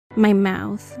My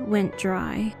mouth went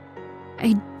dry.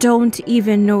 I don't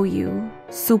even know you,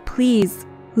 so please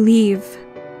leave.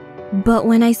 But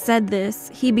when I said this,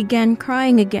 he began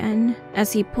crying again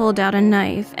as he pulled out a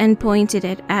knife and pointed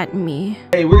it at me.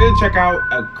 Hey, we're gonna check out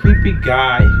a creepy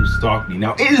guy who stalked me.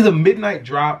 Now, it is a midnight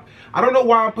drop. I don't know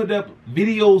why I'm putting up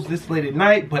videos this late at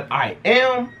night, but I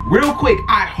am. Real quick,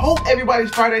 I hope everybody's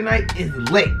Friday night is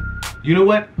late. You know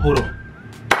what? Hold on.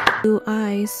 Blue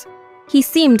eyes. He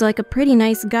seemed like a pretty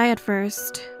nice guy at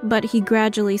first, but he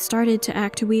gradually started to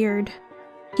act weird.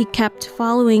 He kept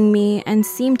following me and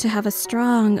seemed to have a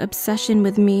strong obsession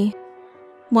with me.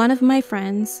 One of my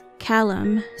friends,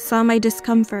 Callum, saw my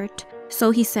discomfort,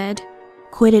 so he said,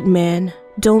 "Quit it, man.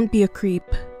 Don't be a creep."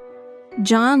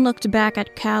 John looked back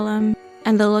at Callum,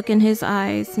 and the look in his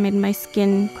eyes made my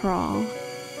skin crawl.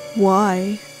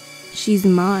 "Why? She's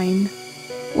mine."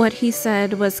 What he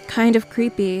said was kind of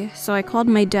creepy, so I called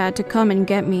my dad to come and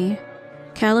get me.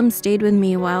 Callum stayed with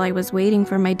me while I was waiting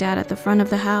for my dad at the front of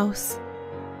the house.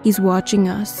 "He's watching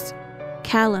us,"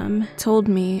 Callum told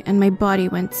me, and my body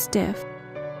went stiff.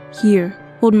 "Here,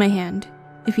 hold my hand.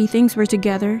 If he thinks we're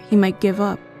together, he might give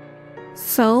up."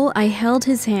 So I held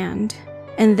his hand,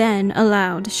 and then a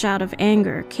loud shout of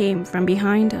anger came from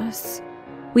behind us.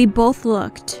 We both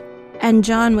looked, and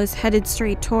John was headed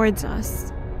straight towards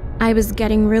us. I was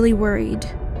getting really worried.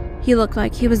 He looked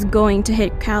like he was going to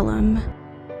hit Callum,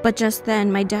 but just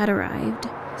then my dad arrived.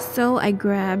 So I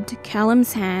grabbed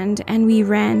Callum's hand and we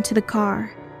ran to the car.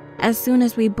 As soon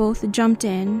as we both jumped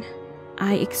in,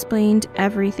 I explained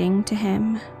everything to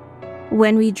him.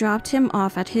 When we dropped him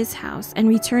off at his house and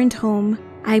returned home,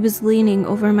 I was leaning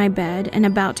over my bed and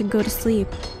about to go to sleep,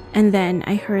 and then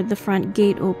I heard the front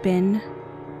gate open.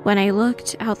 When I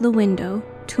looked out the window,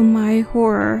 to my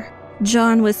horror,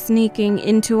 John was sneaking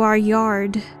into our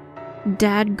yard.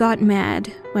 Dad got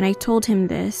mad when I told him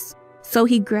this, so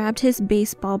he grabbed his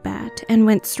baseball bat and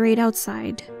went straight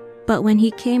outside. But when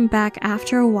he came back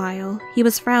after a while, he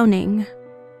was frowning.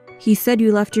 "He said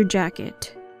you left your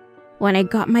jacket." When I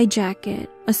got my jacket,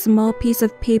 a small piece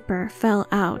of paper fell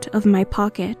out of my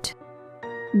pocket.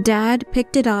 Dad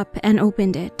picked it up and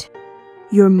opened it.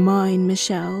 "You're mine,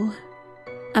 Michelle."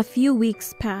 A few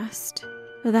weeks passed.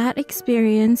 That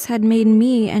experience had made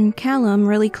me and Callum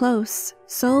really close,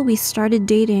 so we started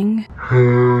dating.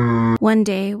 One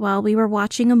day, while we were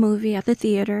watching a movie at the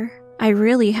theater, I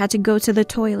really had to go to the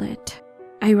toilet.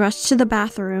 I rushed to the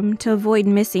bathroom to avoid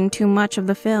missing too much of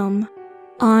the film.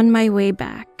 On my way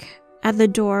back, at the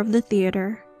door of the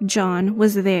theater, John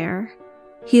was there.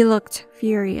 He looked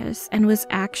furious and was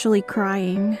actually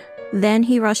crying. Then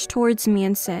he rushed towards me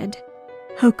and said,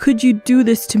 "How could you do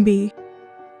this to me?"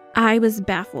 I was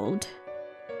baffled.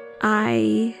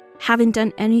 "I haven't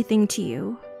done anything to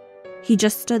you." He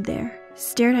just stood there,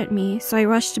 stared at me, so I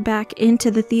rushed back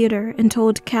into the theater and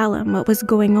told Callum what was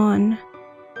going on.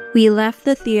 We left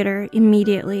the theater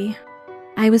immediately.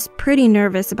 I was pretty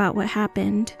nervous about what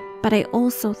happened, but I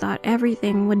also thought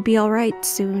everything would be alright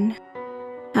soon.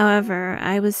 However,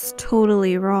 I was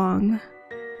totally wrong.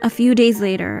 A few days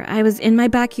later, I was in my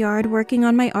backyard working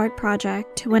on my art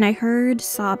project when I heard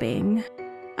sobbing.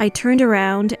 I turned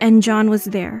around and John was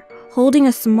there, holding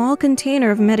a small container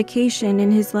of medication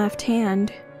in his left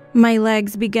hand. My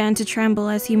legs began to tremble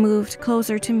as he moved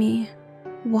closer to me.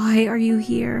 "Why are you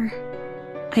here?"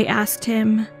 I asked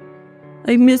him.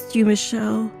 "I missed you,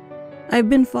 Michelle. I've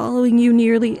been following you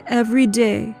nearly every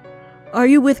day. Are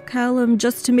you with Callum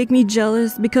just to make me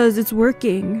jealous because it's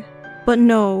working? But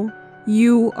no,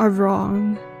 you are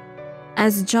wrong."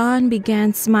 As John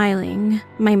began smiling,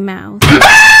 my mouth,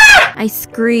 I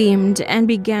screamed and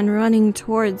began running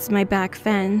towards my back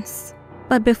fence.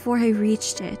 But before I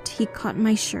reached it, he caught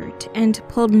my shirt and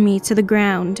pulled me to the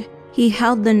ground. He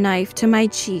held the knife to my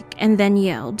cheek and then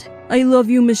yelled, "I love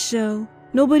you, Michelle.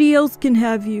 Nobody else can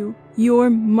have you. You're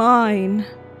mine."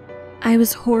 I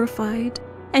was horrified,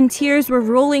 and tears were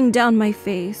rolling down my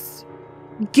face.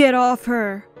 "Get off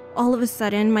her!" All of a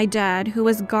sudden, my dad, who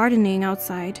was gardening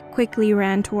outside, quickly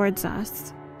ran towards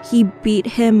us. He beat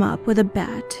him up with a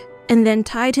bat, and then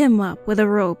tied him up with a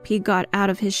rope he got out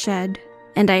of his shed.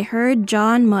 And I heard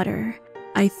John mutter,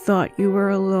 "I thought you were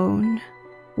alone."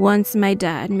 Once my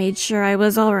dad made sure I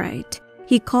was alright,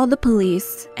 he called the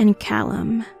police and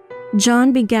Callum.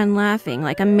 John began laughing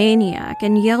like a maniac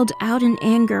and yelled out in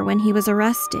anger when he was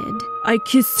arrested, "I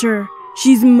kissed her.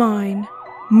 She's mine.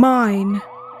 Mine."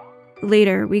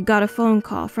 Later, we got a phone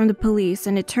call from the police,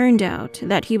 and it turned out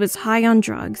that he was high on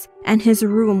drugs and his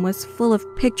room was full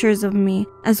of pictures of me,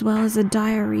 as well as a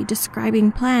diary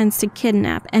describing plans to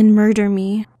kidnap and murder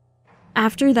me.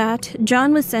 After that,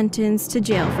 John was sentenced to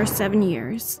jail for 7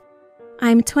 years.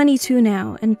 I'm 22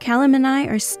 now, and Callum and I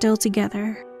are still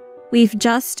together. We've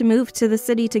just moved to the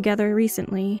city together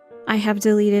recently. I have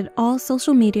deleted all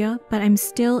social media, but I'm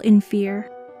still in fear.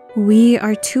 We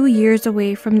are 2 years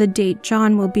away from the date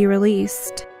John will be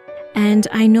released. And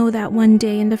I know that one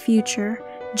day in the future,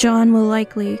 John will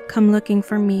likely come looking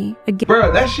for me again.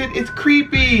 Bro, that shit is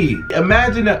creepy.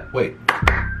 Imagine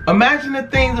the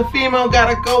things a female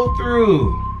gotta go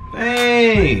through.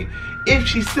 Dang. If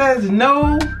she says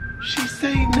no, she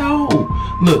say no.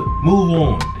 Look, move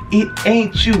on. It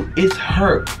ain't you, it's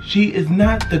her. She is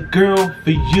not the girl for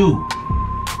you.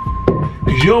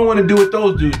 Cause you don't want to do what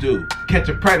those dudes do. Catch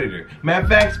a predator. Matter of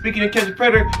fact, speaking of catch a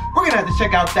predator, we're gonna have to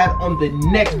check out that on the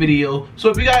next video. So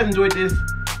if you guys enjoyed this,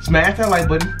 smash that like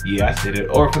button. Yeah, I said it.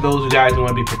 Or for those of you guys who want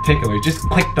to be particular, just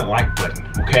click the like button,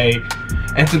 okay?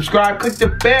 And subscribe, click the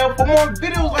bell for more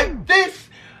videos like this.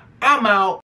 I'm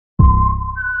out.